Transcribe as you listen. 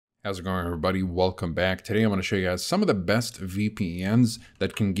How's it going, everybody? Welcome back. Today I'm going to show you guys some of the best VPNs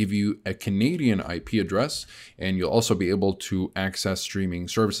that can give you a Canadian IP address, and you'll also be able to access streaming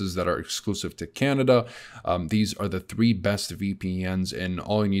services that are exclusive to Canada. These are the 3 best VPNs, and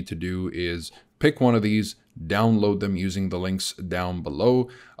all you need to do is pick one of these, download them using the links down below.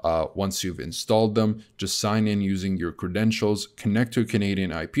 Once you've installed them, just sign in using your credentials, connect to a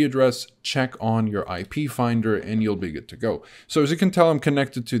Canadian IP address, check on your IP finder, and you'll be good to go. So as you can tell, I'm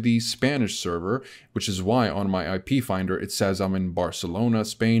connected to the Spanish server, which is why on my IP finder, it says I'm in Barcelona,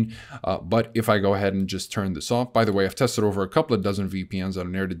 Spain. But if I go ahead and just turn this off, by the way, I've tested over a couple of dozen VPNs that are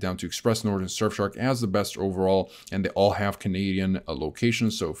narrowed it down to Express Nord and Surfshark as the best overall, and they all have Canadian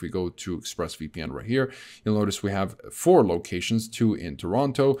locations. So if we go to ExpressVPN right here, you'll notice we have 4 locations, 2 in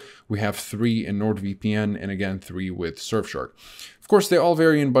Toronto, we have 3 in NordVPN, and again 3 with Surfshark. Of course, they all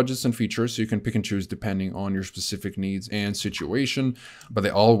vary in budgets and features, so you can pick and choose depending on your specific needs and situation, but they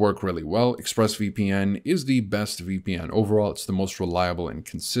all work really well. ExpressVPN is the best VPN. Overall, it's the most reliable and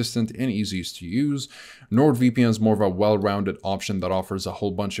consistent and easiest to use. NordVPN is more of a well-rounded option that offers a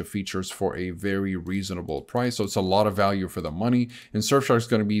whole bunch of features for a very reasonable price, so it's a lot of value for the money. And Surfshark is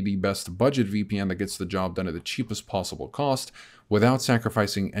going to be the best budget VPN that gets the job done at the cheapest possible cost, without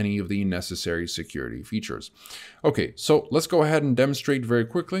sacrificing any of the necessary security features. Okay, so let's go ahead and demonstrate very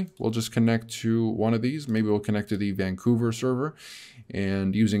quickly. We'll just connect to one of these. Maybe we'll connect to the Vancouver server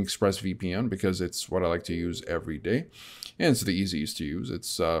and using ExpressVPN because it's what I like to use every day. And it's the easiest to use.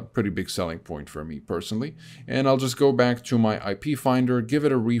 It's a pretty big selling point for me personally. And I'll just go back to my IP finder, give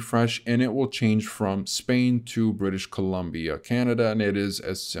it a refresh, and it will change from Spain to British Columbia, Canada. And it is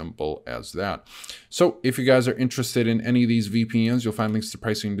as simple as that. So if you guys are interested in any of these VPNs, you'll find links to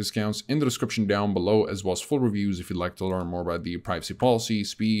pricing and discounts in the description down below, as well as full reviews if you'd like to learn more about the privacy policy,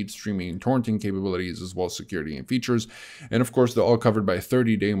 speed, streaming, and torrenting capabilities, as well as security and features. And of course, they're all covered by a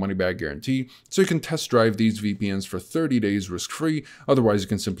 30-day money-back guarantee, so you can test drive these VPNs for 30 days risk-free. Otherwise, you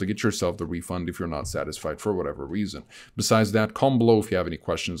can simply get yourself the refund if you're not satisfied for whatever reason. Besides that, comment below if you have any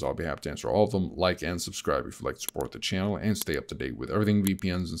questions. I'll be happy to answer all of them. Like and subscribe if you'd like to support the channel and stay up to date with everything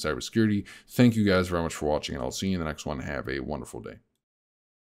VPNs and cybersecurity. Thank you guys very much for watching, and I'll see you in the next one. Have a wonderful day.